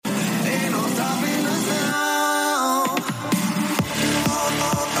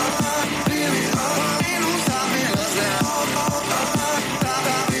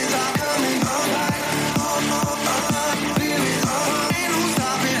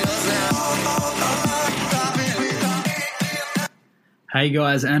Hey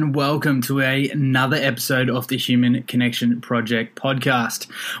guys, and welcome to another episode of the Human Connection Project podcast.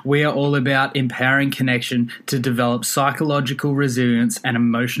 We are all about empowering connection to develop psychological resilience and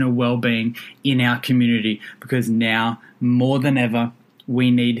emotional well-being in our community, because now more than ever, we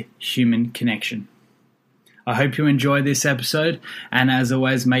need human connection. I hope you enjoy this episode, and as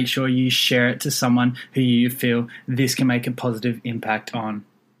always, make sure you share it to someone who you feel this can make a positive impact on.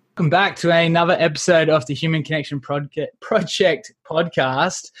 Welcome back to another episode of the Human Connection Project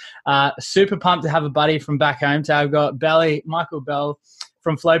podcast. Super pumped to have a buddy from back home. So I've got Michael Bell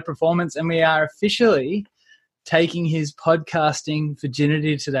from Flow Performance, and we are officially taking his podcasting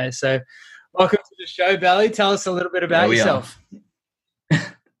virginity today. So welcome to the show, Belly. Tell us a little bit about yourself.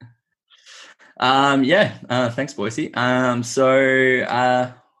 Thanks, Boise.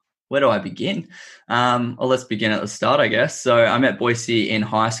 Where do I begin? Let's begin at the start, I guess. So I met Boise in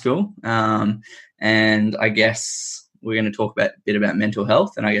high school, and I guess we're going to talk a bit about mental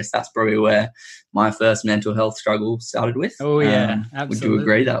health, and I guess that's probably where my first mental health struggle started with. Oh, yeah, absolutely. Would you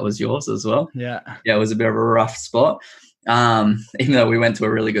agree that was yours as well? Yeah, it was a bit of a rough spot, even though we went to a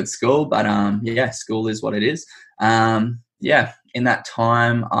really good school, but school is what it is. In that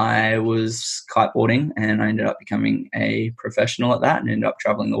time, I was kiteboarding, and I ended up becoming a professional at that and ended up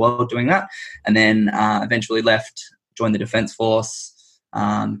traveling the world doing that. And then eventually left, joined the Defence Force,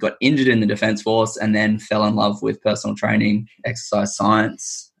 got injured in the Defence Force, and then fell in love with personal training, exercise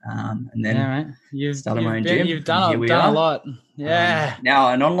science, and then started my own gym. You've done a lot. Yeah.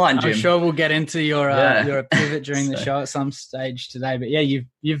 Now an online gym. I'm sure we'll get into your pivot during the show at some stage today. But yeah,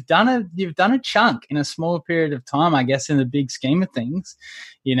 you've done a chunk in a small period of time, I guess, in the big scheme of things.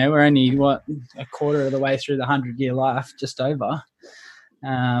 You know, we're only a quarter of the way through the 100-year life, just over.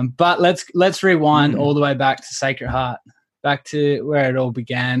 But let's rewind all the way back to Sacred Heart, back to where it all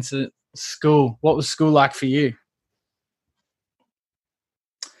began. So school. What was school like for you?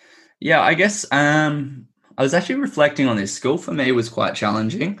 Yeah, I guess I was actually reflecting on this. School for me was quite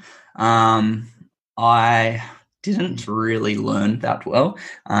challenging. I didn't really learn that well,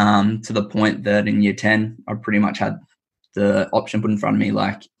 to the point that in year 10, I pretty much had the option put in front of me,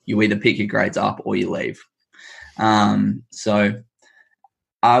 like, you either pick your grades up or you leave. So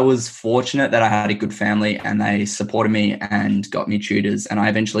I was fortunate that I had a good family and they supported me and got me tutors, and I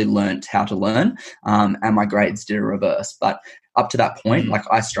eventually learnt how to learn, and my grades did a reverse. But up to that point,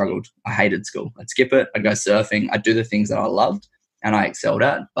 I struggled. I hated school. I'd skip it. I'd go surfing. I'd do the things that I loved and I excelled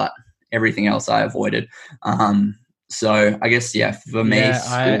at, but everything else I avoided. So I guess, for me,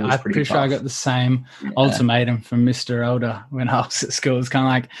 school was pretty tough. Sure I got the same ultimatum from Mr. Elder when I was at school. It's kind of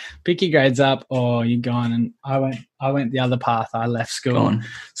like, pick your grades up or you're gone. And I went the other path. I left school,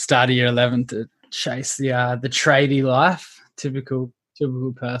 started year 11 to chase the tradie life, typical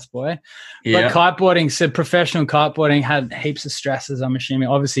Perth boy. Yeah. But kiteboarding, so professional kiteboarding had heaps of stresses, I'm assuming.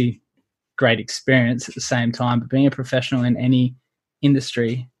 Obviously, great experience at the same time, but being a professional in any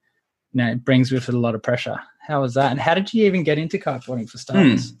industry, it brings with it a lot of pressure. How was that? And how did you even get into kiteboarding for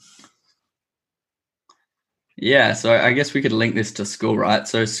starters? Yeah, so I guess we could link this to school, right?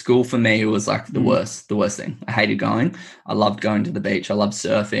 So school for me was like the worst thing. I hated going. I loved going to the beach. I loved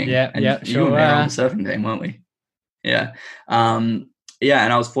surfing. You were on the surfing team, weren't we? Yeah. And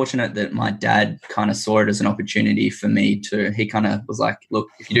I was fortunate that my dad kind of saw it as an opportunity for me he kind of was like, look,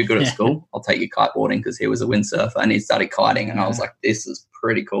 if you do good at school, I'll take you kiteboarding, because he was a windsurfer and he started kiting, and I was like, this is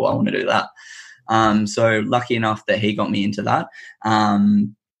pretty cool. I want to do that. So lucky enough that he got me into that.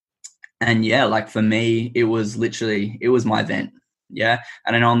 For me, it was my vent. Yeah.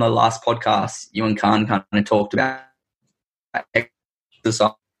 And then on the last podcast, you and Khan kind of talked about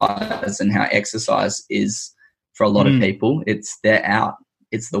exercise and how exercise is, for a lot of people, it's their out.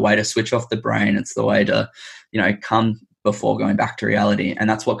 It's the way to switch off the brain. It's the way to, come before going back to reality. And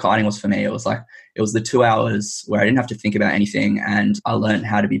that's what kiting was for me. It was the 2 hours where I didn't have to think about anything, and I learned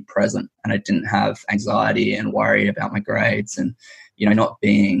how to be present, and I didn't have anxiety and worry about my grades and, not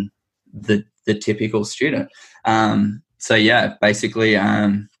being the typical student. Basically,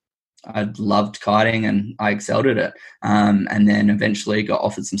 I loved kiting and I excelled at it. And then eventually got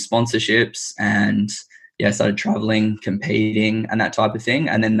offered some sponsorships and started traveling, competing and that type of thing.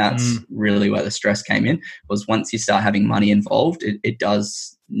 And then that's really where the stress came in, was once you start having money involved, it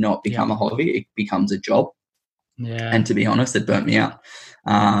does not become a hobby. It becomes a job. Yeah. And to be honest, it burnt me out.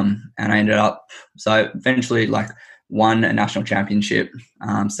 And I ended up, so eventually won a national championship,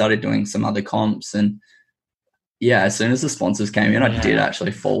 started doing some other comps. And as soon as the sponsors came in, I did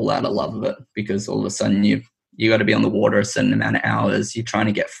actually fall out of love of it, because all of a sudden you got to be on the water a certain amount of hours. You're trying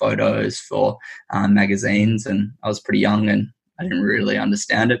to get photos for magazines, and I was pretty young and I didn't really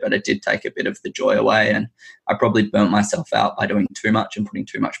understand it, but it did take a bit of the joy away. And I probably burnt myself out by doing too much and putting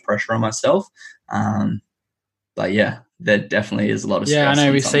too much pressure on myself. But yeah, there definitely is a lot of stress. Yeah, I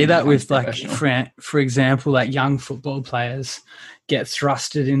know. We see that with, like, for example, like young football players get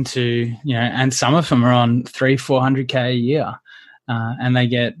thrusted into, and some of them are on 300-400K a year, and they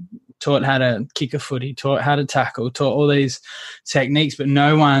get taught how to kick a footy, taught how to tackle, taught all these techniques, but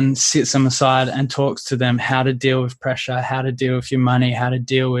no one sits them aside and talks to them how to deal with pressure, how to deal with your money, how to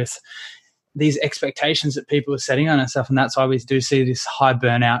deal with these expectations that people are setting on and stuff. And that's why we do see this high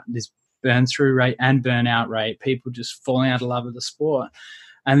burnout, this burn through rate and burnout rate, people just falling out of love with the sport.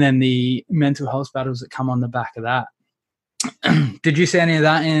 And then the mental health battles that come on the back of that. Did you see any of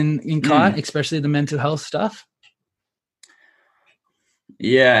that in kite, especially the mental health stuff?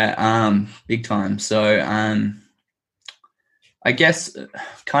 Yeah, big time. So I guess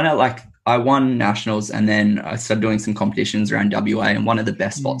kind of like I won nationals, and then I started doing some competitions around WA, and one of the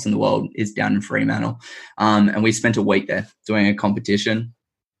best spots in the world is down in Fremantle. And we spent a week there doing a competition,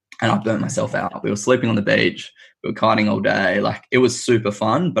 and I burnt myself out. We were sleeping on the beach. We were kiting all day. Like, it was super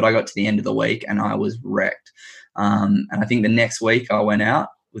fun, but I got to the end of the week and I was wrecked. And I think the next week I went out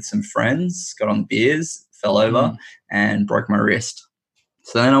with some friends, got on beers, fell over and broke my wrist.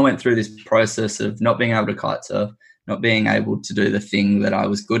 So then I went through this process of not being able to kite surf, not being able to do the thing that I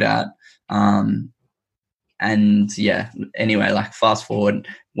was good at. And yeah, anyway, like, fast forward,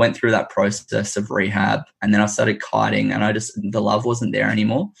 went through that process of rehab, and then I started kiting, and the love wasn't there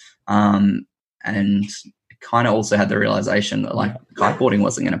anymore. And kind of also had the realization that, like, kiteboarding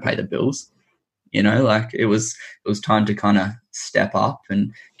wasn't going to pay the bills. Like, it was time to kind of step up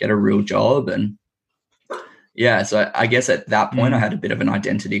and get a real job. And yeah, so I guess at that point I had a bit of an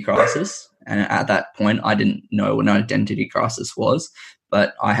identity crisis. And at that point I didn't know what an identity crisis was,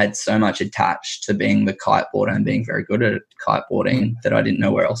 but I had so much attached to being the kiteboarder and being very good at kiteboarding that I didn't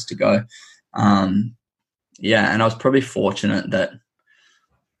know where else to go. Yeah, and I was probably fortunate that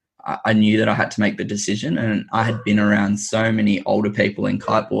I knew that I had to make the decision, and I had been around so many older people in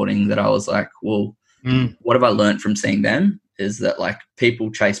kiteboarding that I was like, well, what have I learned from seeing them is that, like,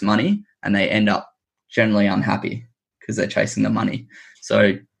 people chase money and they end up generally unhappy because they're chasing the money.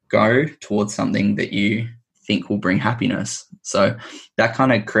 So go towards something that you think will bring happiness. So that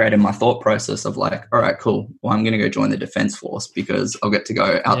kind of created my thought process of, like, all right, cool. Well, I'm going to go join the Defence Force because I'll get to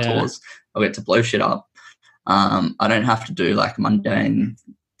go outdoors. I'll get to blow shit up. I don't have to do, like, mundane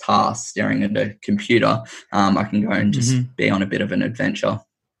tasks staring at a computer. I can go and just be on a bit of an adventure.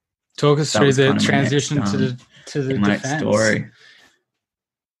 Talk us through the transition to the my defense. Next story.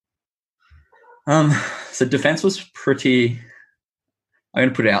 So defense was pretty. I'm going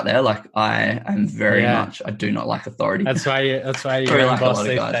to put it out there. Like, I am very much. I do not like authority. That's why you're like a lot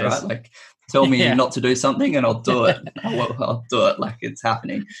of guys, right? Like, tell me not to do something and I'll do it. I'll do it. Like, it's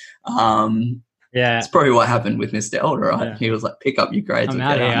happening. It's probably what happened with Mr. Elder, right? Yeah. He was like, pick up your grades. And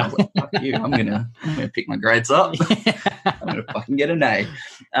I was like, fuck you. I'm gonna pick my grades up. I'm gonna fucking get an A.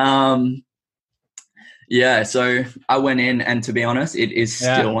 So I went in, and to be honest, it is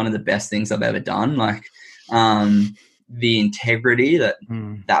still one of the best things I've ever done. Like, the integrity that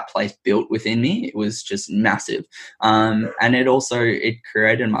place built within me, it was just massive. And it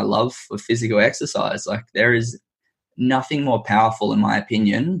created my love for physical exercise. Like, there is nothing more powerful, in my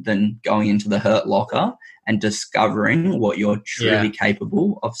opinion, than going into the hurt locker and discovering what you're truly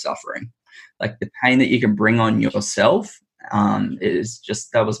capable of suffering. Like, the pain that you can bring on yourself is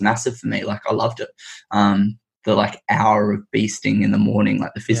just, that was massive for me. Like, I loved it. The, like, hour of beasting in the morning,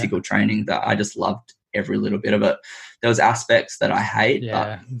 like the physical training, that I just loved every little bit of it. There was aspects that I hate.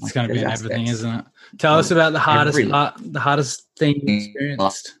 Yeah, but, it's going to be in everything, isn't it? Tell us about the hardest thing you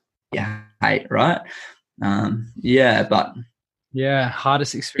experienced. Yeah, hate, right? Hardest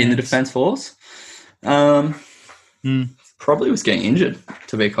experience in the Defence Force. Probably was getting injured,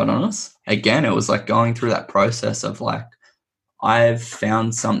 to be quite honest. Again, it was like going through that process of, like, I've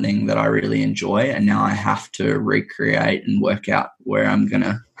found something that I really enjoy, and now I have to recreate and work out where I'm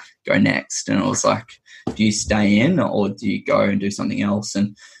gonna go next. And it was like, do you stay in or do you go and do something else?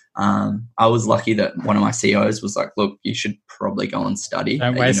 And I was lucky that one of my CEOs was like, look, you should probably go and study.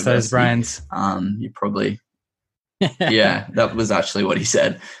 Don't waste those brains. You probably, that was actually what he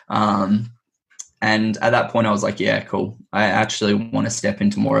said. And at that point I was like, yeah, cool. I actually want to step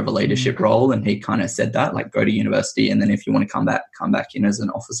into more of a leadership role. And he kind of said that, like, go to university, and then if you want to come back in as an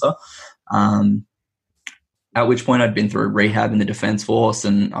officer. At which point I'd been through rehab in the Defence Force,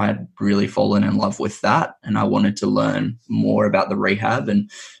 and I had really fallen in love with that. And I wanted to learn more about the rehab and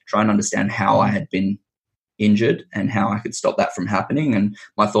try and understand how I had been injured and how I could stop that from happening. And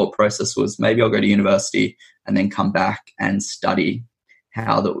my thought process was maybe I'll go to university and then come back and study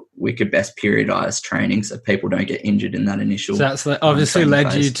how we could best periodize training so people don't get injured in that initial. So that's obviously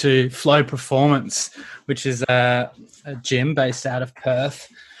led phase. you to Flow Performance, which is a gym based out of Perth.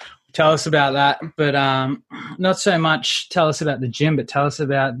 Tell us about that, but not so much tell us about the gym, but tell us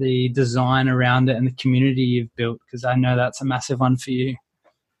about the design around it and the community you've built, because I know that's a massive one for you.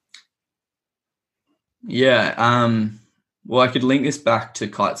 Yeah. Well, I could link this back to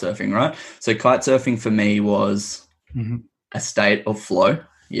kite surfing, right? So kite surfing for me was a state of flow.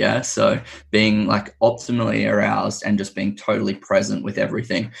 Yeah. So being like optimally aroused and just being totally present with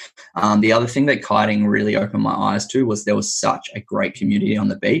everything. The other thing that kiting really opened my eyes to was there was such a great community on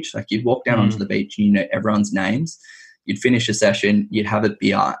the beach. Like you'd walk down onto the beach and you know everyone's names. You'd finish a session, you'd have a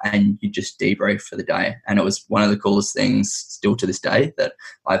beer and you'd just debrief for the day. And it was one of the coolest things still to this day that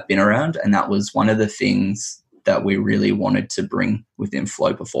I've been around. And that was one of the things that we really wanted to bring within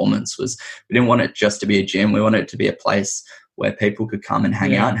Flow Performance. Was we didn't want it just to be a gym. We wanted it to be a place where people could come and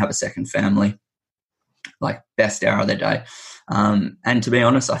hang out and have a second family, like best hour of their day. And to be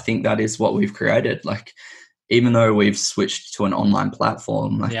honest, I think that is what we've created. Like, even though we've switched to an online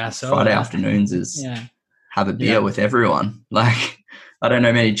platform, like Friday afternoons is have a beer with everyone. Like, I don't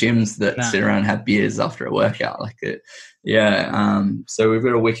know many gyms that sit around and have beers after a workout like it. So we've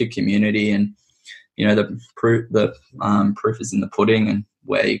got a wicked community, and you know, the proof is in the pudding, and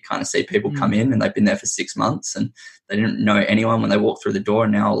where you kind of see people come in and they've been there for 6 months and they didn't know anyone when they walked through the door,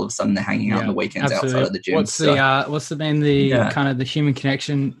 and now all of a sudden they're hanging out on the weekends outside of the gym. What's been the kind of the human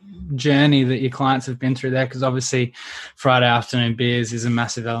connection journey that your clients have been through there? Because obviously Friday afternoon beers is a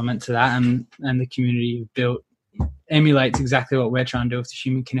massive element to that, and the community you've built emulates exactly what we're trying to do with the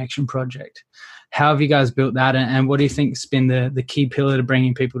Human Connection Project. How have you guys built that, and what do you think has been the key pillar to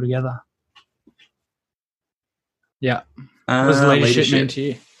bringing people together? Yeah. What does leadership mean to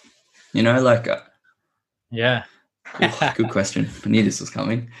you? You know, like... Good question. I knew this was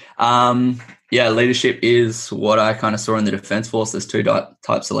coming. Leadership is what I kind of saw in the Defence Force. There's two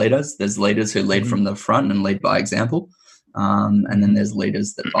types of leaders. There's leaders who lead from the front and lead by example. And then there's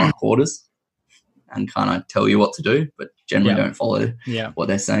leaders that bark orders and kind of tell you what to do, but generally don't follow what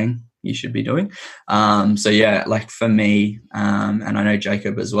they're saying you should be doing. Like for me, and I know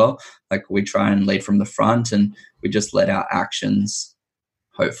Jacob as well, like we try and lead from the front, and we just let our actions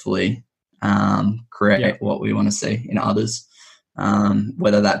hopefully create what we want to see in others,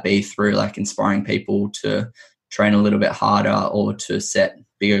 whether that be through like inspiring people to train a little bit harder, or to set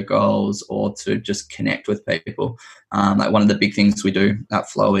bigger goals, or to just connect with people. Like one of the big things we do at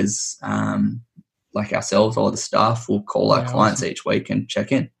Flow is like ourselves, all the staff will call our clients each week and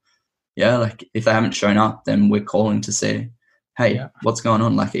check in. Like if they haven't shown up, then we're calling to say, hey, what's going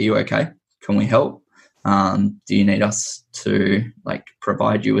on? Like, are you okay? Can we help? Do you need us to like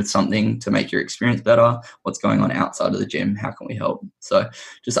provide you with something to make your experience better? What's going on outside of the gym? How can we help? So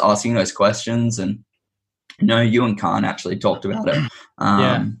just asking those questions. And you and Khan actually talked about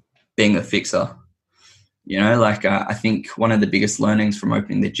it, being a fixer. I think one of the biggest learnings from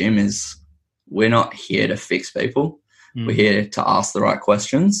opening the gym is we're not here to fix people. We're here to ask the right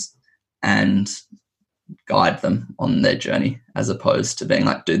questions and guide them on their journey, as opposed to being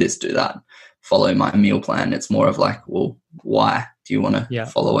like, do this, do that, follow my meal plan. It's more of like, well, why do you want to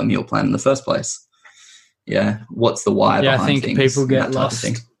follow a meal plan in the first place? What's the why behind things? I think people get lost.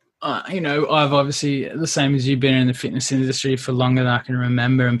 I've obviously, the same as you've been in the fitness industry for longer than I can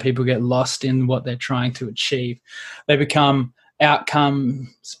remember, and people get lost in what they're trying to achieve. They become outcomes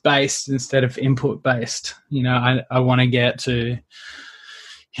based instead of input based. I want to get to,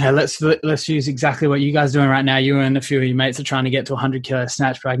 let's use exactly what you guys are doing right now. You and a few of your mates are trying to get to 100 kilo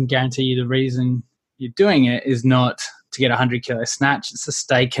snatch, but I can guarantee you the reason you're doing it is not to get 100 kilo snatch. It's to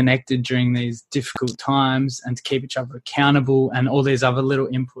stay connected during these difficult times and to keep each other accountable and all these other little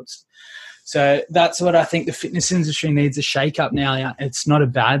inputs. So that's what I think the fitness industry needs a shake up now. It's not a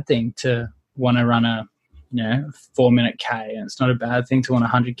bad thing to want to run a 4-minute K, and it's not a bad thing to want a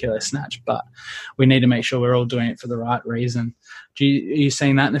 100 kilo snatch, but we need to make sure we're all doing it for the right reason. Are you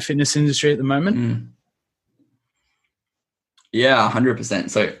seeing that in the fitness industry at the moment? Yeah, 100%.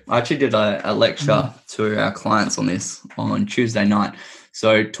 So I actually did a lecture to our clients on this on Tuesday night.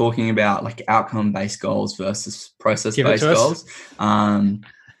 So talking about like outcome-based goals versus process-based goals.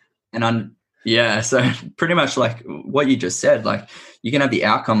 So pretty much like what you just said, like you can have the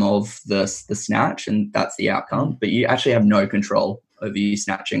outcome of the snatch, and that's the outcome, but you actually have no control over you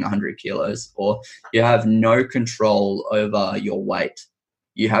snatching 100 kilos, or you have no control over your weight.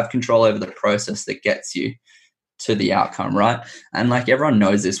 You have control over the process that gets you to the outcome, right? And like everyone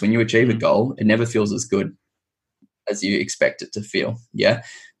knows this, when you achieve a goal, it never feels as good as you expect it to feel. Yeah.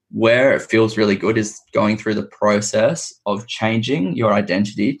 Where it feels really good is going through the process of changing your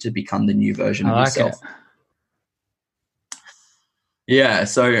identity to become the new version of yourself. Yeah.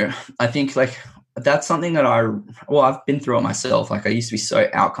 So I think like that's something that I've been through it myself. Like I used to be so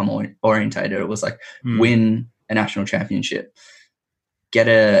outcome orientated. It was like win a national championship, get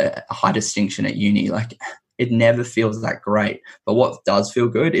a high distinction at uni. Like it never feels that great. But what does feel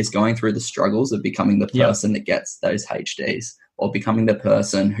good is going through the struggles of becoming the person that gets those HDs or becoming the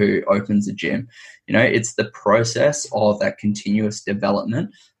person who opens a gym. You know, it's the process of that continuous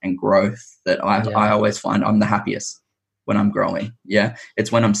development and growth that I always find I'm the happiest when I'm growing. Yeah.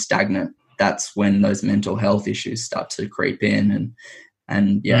 It's when I'm stagnant. That's when those mental health issues start to creep in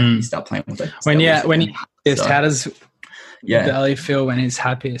and you start playing with it. When you how does Belly feel when he's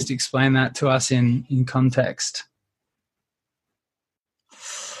happiest? Explain that to us in context.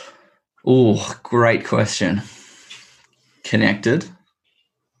 Oh, great question. Connected,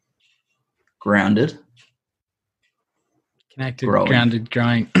 grounded, growing. Grounded,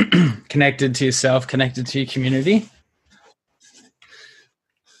 growing, connected to yourself, connected to your community.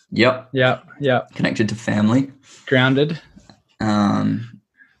 Yep. Yep. Connected to family. Grounded. Connected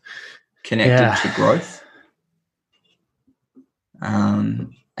to growth.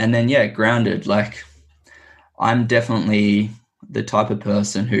 And then, grounded. Like I'm definitely the type of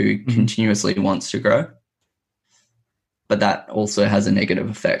person who continuously wants to grow, but that also has a negative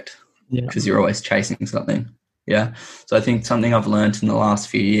effect because you're always chasing something. Yeah. So I think something I've learned in the last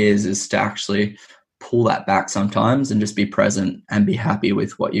few years is to actually pull that back sometimes and just be present and be happy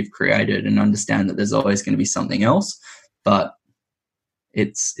with what you've created and understand that there's always going to be something else, but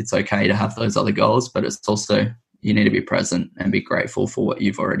it's okay to have those other goals, but it's also, you need to be present and be grateful for what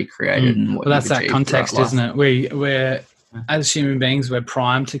you've already created and what that's that context, isn't it? We're as human beings, we're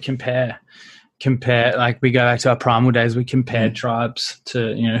primed to compare. Like we go back to our primal days, we compared tribes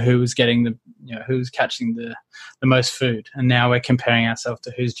to, who was getting who was catching the most food. And now we're comparing ourselves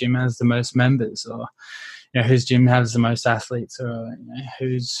to whose gym has the most members, or, whose gym has the most athletes, or,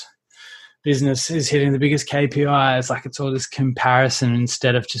 whose business is hitting the biggest KPIs. Like it's all this comparison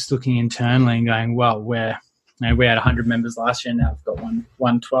instead of just looking internally and going, well, we had 100 members last year. Now we've got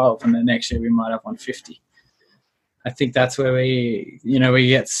 112, and then next year we might have 150. I think that's where we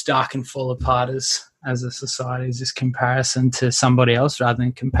get stuck and fall apart as a society, is this comparison to somebody else rather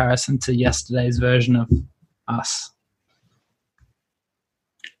than comparison to yesterday's version of us.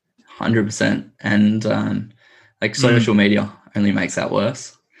 100%. And social media only makes that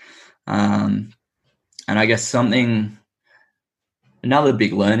worse. And I guess another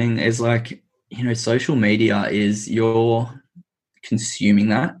big learning is social media is you're consuming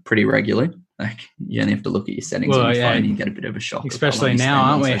that pretty regularly. Like you only have to look at your settings on your phone and you get a bit of a shock. Especially now,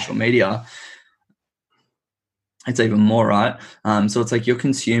 aren't we? Social media. It's even more, right? So it's like you're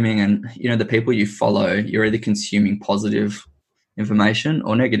consuming, and the people you follow, you're either consuming positive information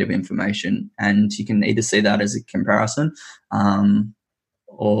or negative information, and you can either see that as a comparison,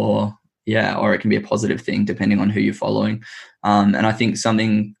 or it can be a positive thing depending on who you're following. And I think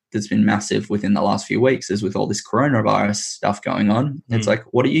something that's been massive within the last few weeks is with all this coronavirus stuff going on. It's like,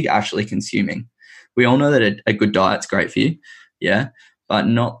 what are you actually consuming? We all know that a good diet's great for you, but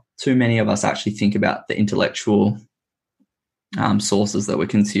not too many of us actually think about the intellectual sources that we're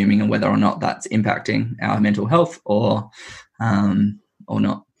consuming and whether or not that's impacting our mental health or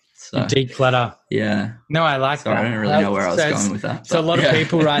not. So, declutter. Yeah. No, I like that. I don't really know where I was going with that. So a lot of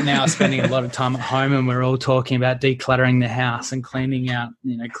people right now are spending a lot of time at home, and we're all talking about decluttering the house and cleaning out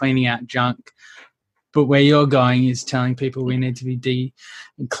junk. But where you're going is telling people we need to be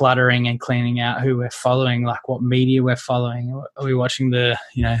decluttering and cleaning out who we're following, like what media we're following. Are we watching the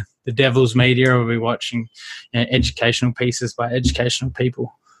devil's media, or are we watching educational pieces by educational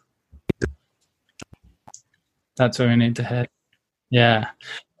people? That's where we need to head. Yeah.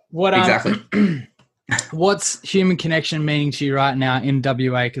 Exactly. What's human connection meaning to you right now in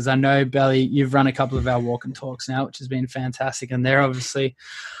WA? Because I know, Belly, you've run a couple of our walk and talks now, which has been fantastic. And they're obviously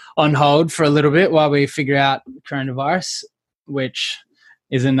on hold for a little bit while we figure out coronavirus, which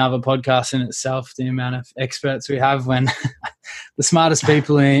is another podcast in itself, the amount of experts we have when the smartest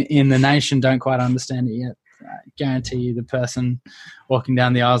people in the nation don't quite understand it yet. I guarantee you the person walking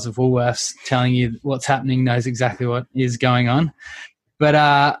down the aisles of Woolworths telling you what's happening knows exactly what is going on.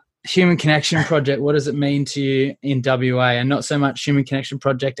 But Human Connection Project, what does it mean to you in WA? And not so much Human Connection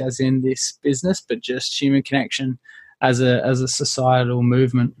Project as in this business, but just human connection as a societal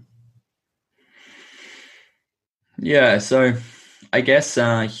movement. Yeah, so I guess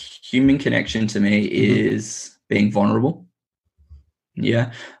human connection to me is being vulnerable.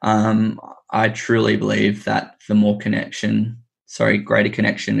 Yeah. I truly believe that greater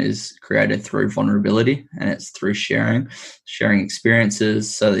connection is created through vulnerability, and it's through sharing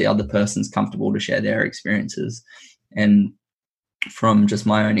experiences so the other person's comfortable to share their experiences. And from just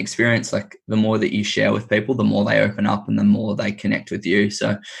my own experience, like the more that you share with people, the more they open up and the more they connect with you.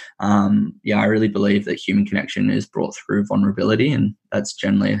 So I really believe that human connection is brought through vulnerability, and that's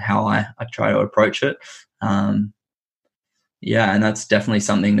generally how I try to approach it. And that's definitely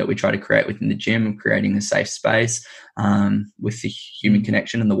something that we try to create within the gym, creating a safe space with the human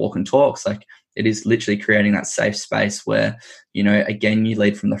connection and the walk and talks. Like, it is literally creating that safe space where, again, you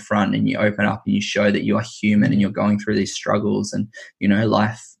lead from the front and you open up and you show that you are human and you're going through these struggles, and,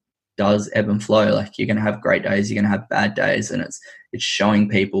 life does ebb and flow. Like, you're going to have great days, you're going to have bad days. And it's showing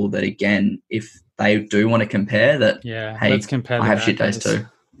people that, again, if they do want to compare that, hey, let's compare, I have shit days too.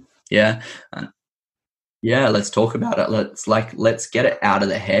 Yeah. Let's talk about it. Let's get it out of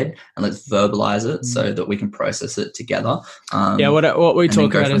the head and let's verbalize it so that we can process it together. What we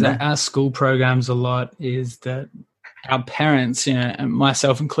talk about is that our school programs a lot is that our parents, and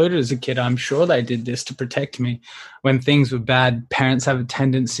myself included as a kid, I'm sure they did this to protect me. When things were bad, parents have a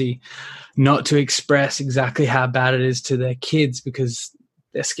tendency not to express exactly how bad it is to their kids because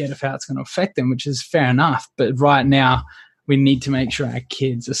they're scared of how it's going to affect them, which is fair enough. But right now, we need to make sure our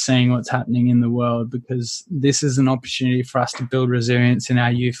kids are seeing what's happening in the world, because this is an opportunity for us to build resilience in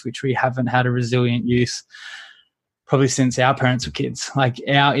our youth, which we haven't had a resilient youth probably since our parents were kids. Like,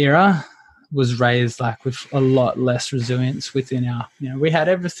 our era was raised like with a lot less resilience within our, we had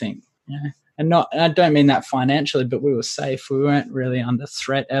everything, and I don't mean that financially, but we were safe. We weren't really under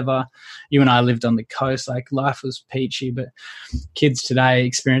threat ever. You and I lived on the coast, like life was peachy, but kids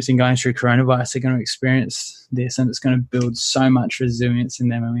today going through coronavirus are going to experience this, and it's going to build so much resilience in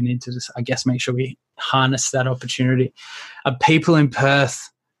them. And we need to just, I guess, make sure we harness that opportunity. Are people in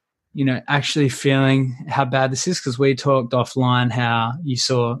Perth, actually feeling how bad this is? Because we talked offline how you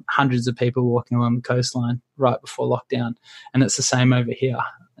saw hundreds of people walking along the coastline right before lockdown, and it's the same over here.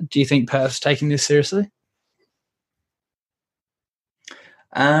 Do you think Perth's taking this seriously?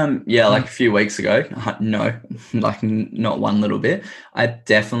 Like a few weeks ago, no, like not one little bit. I've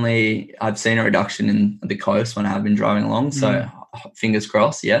seen a reduction in the coast when I have been driving along. So fingers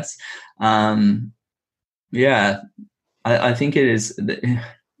crossed. Yes. I think it is.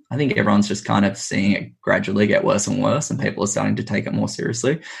 I think everyone's just kind of seeing it gradually get worse and worse, and people are starting to take it more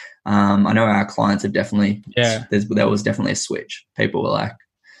seriously. I know our clients have definitely, there was definitely a switch. People were like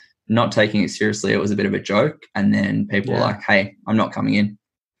not taking it seriously. It was a bit of a joke. And then people were like, hey, I'm not coming in.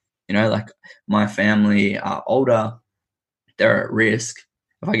 Like, my family are older, they're at risk.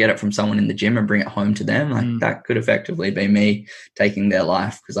 If I get it from someone in the gym and bring it home to them, like that could effectively be me taking their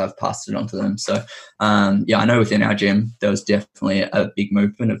life because I've passed it on to them. So, I know within our gym, there was definitely a big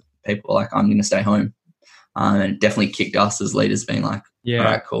movement of people like, I'm going to stay home. And it definitely kicked us as leaders being like, all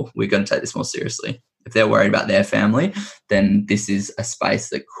right, cool, we're going to take this more seriously. If they're worried about their family, then this is a space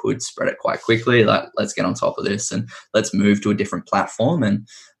that could spread it quite quickly. Like, let's get on top of this and let's move to a different platform. And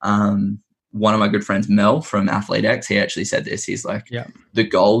one of my good friends, Mel from Athlete X, he actually said this. He's like, the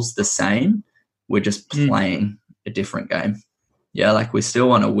goal's the same. We're just playing a different game. Like, we still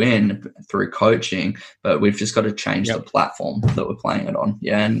want to win through coaching, but we've just got to change the platform that we're playing it on.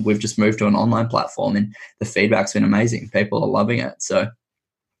 And we've just moved to an online platform, and the feedback's been amazing. People are loving it. So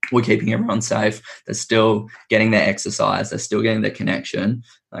we're keeping everyone safe. They're still getting their exercise. They're still getting their connection.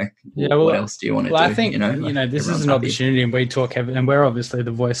 Like, what else do you want to do? I think, this is an opportunity, and we talk, and we're obviously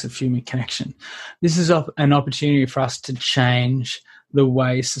the voice of human connection. This is an opportunity for us to change the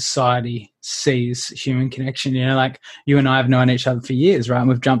way society sees human connection. Like, you and I have known each other for years, right? And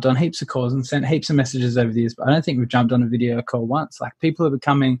we've jumped on heaps of calls and sent heaps of messages over the years, but I don't think we've jumped on a video call once. Like, people are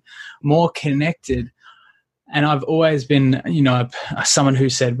becoming more connected. And I've always been, someone who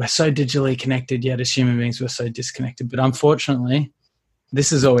said we're so digitally connected, yet as human beings we're so disconnected. But unfortunately,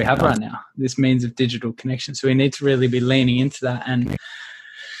 this is all we have right now, this means of digital connection. So we need to really be leaning into that and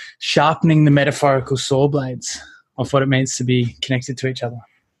sharpening the metaphorical saw blades of what it means to be connected to each other.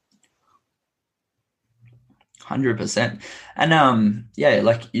 100%. And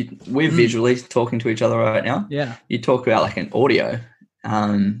we're visually talking to each other right now. You talk about like an audio.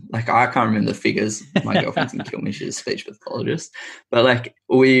 Like, I can't remember the figures. My girlfriend's gonna kill me. She's a speech pathologist. But like,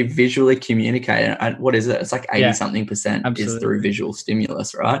 we visually communicate, and what is it? It's like 80-something% is through visual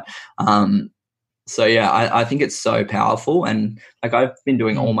stimulus, right? I think it's so powerful. And like, I've been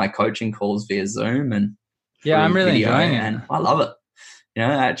doing all my coaching calls via Zoom and I'm really enjoying it, and I love it. I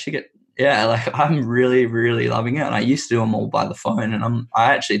actually Yeah, like I'm really, really loving it. And I used to do them all by the phone. And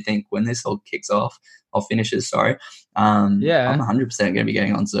I actually think when this all kicks off, or finishes, sorry, I'm Yeah. 100% going to be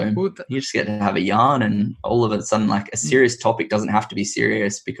getting on Zoom. Well, You just get to have a yarn, and all of a sudden, like a serious topic doesn't have to be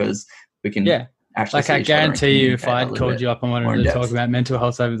serious because we can actually like see I each other and guarantee you, if communicate a I'd little called bit you up and wanted more in to talk depth. about mental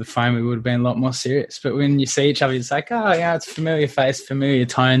health over the phone, we would have been a lot more serious. But when you see each other, it's like, oh yeah, it's familiar face, familiar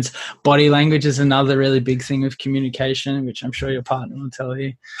tones. Body language is another really big thing of communication, which I'm sure your partner will tell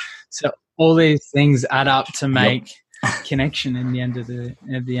you. So all these things add up to make connection in the end of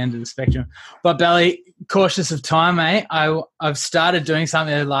the spectrum. But Belly, cautious of time, mate. I've started doing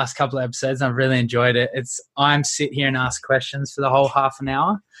something the last couple of episodes. And I've really enjoyed it. I'm sit here and ask questions for the whole half an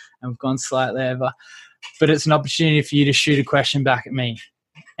hour, and we've gone slightly over. But it's an opportunity for you to shoot a question back at me.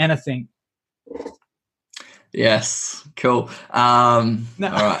 Anything. Yes, cool. All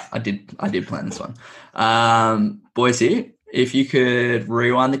right, I did plan this one. Boise, if you could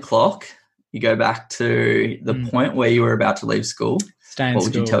rewind the clock, you go back to the point where you were about to leave school, what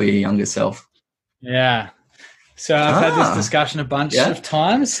would you tell your younger self? Yeah. So I've had this discussion a bunch of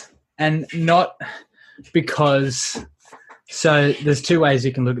times, and not because... So there's two ways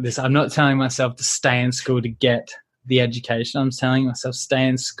you can look at this. I'm not telling myself to stay in school to get the education. I'm telling myself stay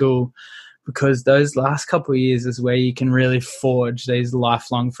in school because those last couple of years is where you can really forge these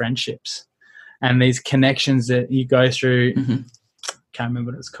lifelong friendships and these connections that you go through. Can't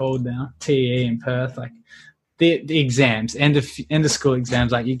remember what it's called now. TE in Perth, like the exams, end of school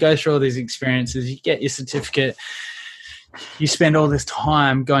exams. Like you go through all these experiences, you get your certificate, you spend all this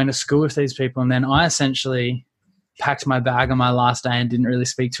time going to school with these people, and then I essentially packed my bag on my last day and didn't really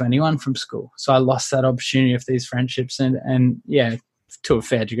speak to anyone from school. So I lost that opportunity of these friendships and yeah, to a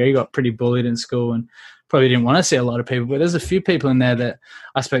fair degree, got pretty bullied in school and probably didn't want to see a lot of people, but there's a few people in there that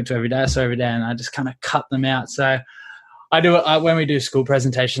I spoke to every day, and I just kind of cut them out. So when we do school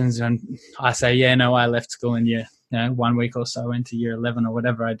presentations and I say, yeah, no, I left school in 1 week or so into year 11 or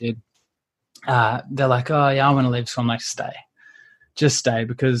whatever I did. They're like, oh yeah, I want to leave school. I'm like, just stay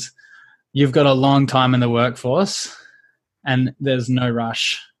because you've got a long time in the workforce and there's no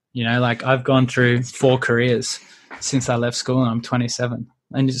rush. Like I've gone through 4 careers since I left school and I'm 27.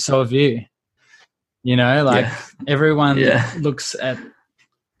 And so have you. Everyone looks at,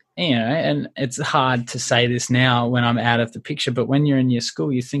 and it's hard to say this now when I'm out of the picture, but when you're in your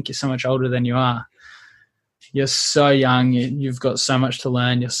school, you think you're so much older than you are. You're so young. You've got so much to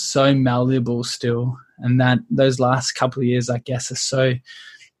learn. You're so malleable still. And those last couple of years, I guess, are so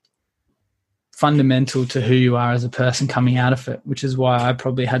fundamental to who you are as a person coming out of it, which is why I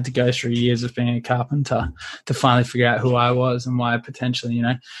probably had to go through years of being a carpenter to finally figure out who I was and why potentially,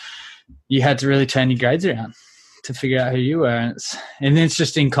 you had to really turn your grades around to figure out who you were. And it's an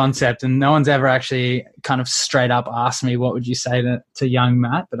interesting concept, and no one's ever actually kind of straight up asked me, what would you say to young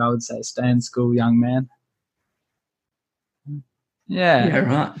Matt? But I would say stay in school, young man. Yeah,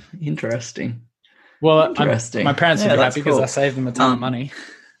 right. Interesting. Well, my parents would be happy because I saved them a ton of money.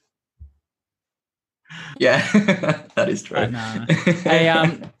 Yeah, that is true.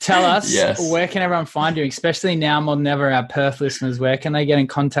 Hey, tell us, where can everyone find you, especially now more than ever, our Perth listeners? Where can they get in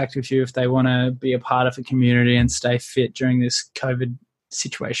contact with you if they want to be a part of the community and stay fit during this COVID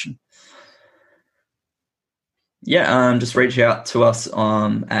situation? Yeah, just reach out to us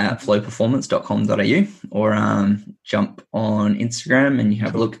at flowperformance.com.au or jump on Instagram and you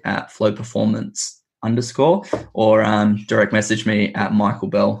have a look at flowperformance_, or direct message me at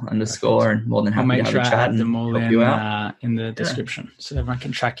michaelbell_, and more than happy to have a chat and help you out. In the description so everyone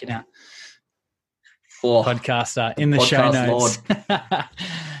can track you down. Podcaster in the show notes.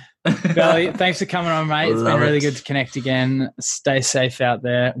 Belly, thanks for coming on, mate. It's been really good to connect again. Stay safe out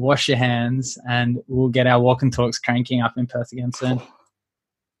there. Wash your hands, and we'll get our walk and talks cranking up in Perth again soon.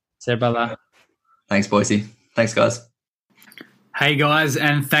 See you, brother. Thanks, Boise. Thanks, guys. Hey, guys,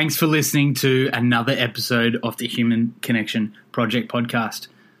 and thanks for listening to another episode of the Human Connection Project podcast.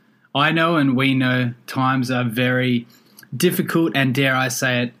 I know and we know times are very difficult and, dare I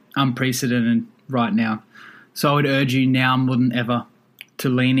say it, unprecedented right now. So I would urge you now more than ever to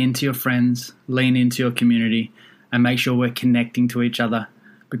lean into your friends, lean into your community, and make sure we're connecting to each other,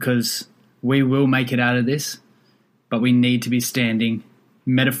 because we will make it out of this, but we need to be standing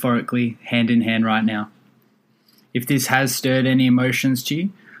metaphorically hand in hand right now. If this has stirred any emotions to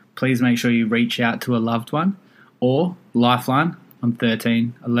you, please make sure you reach out to a loved one or Lifeline on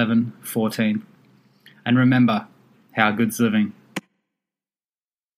 13 11 14. And remember, how good's living.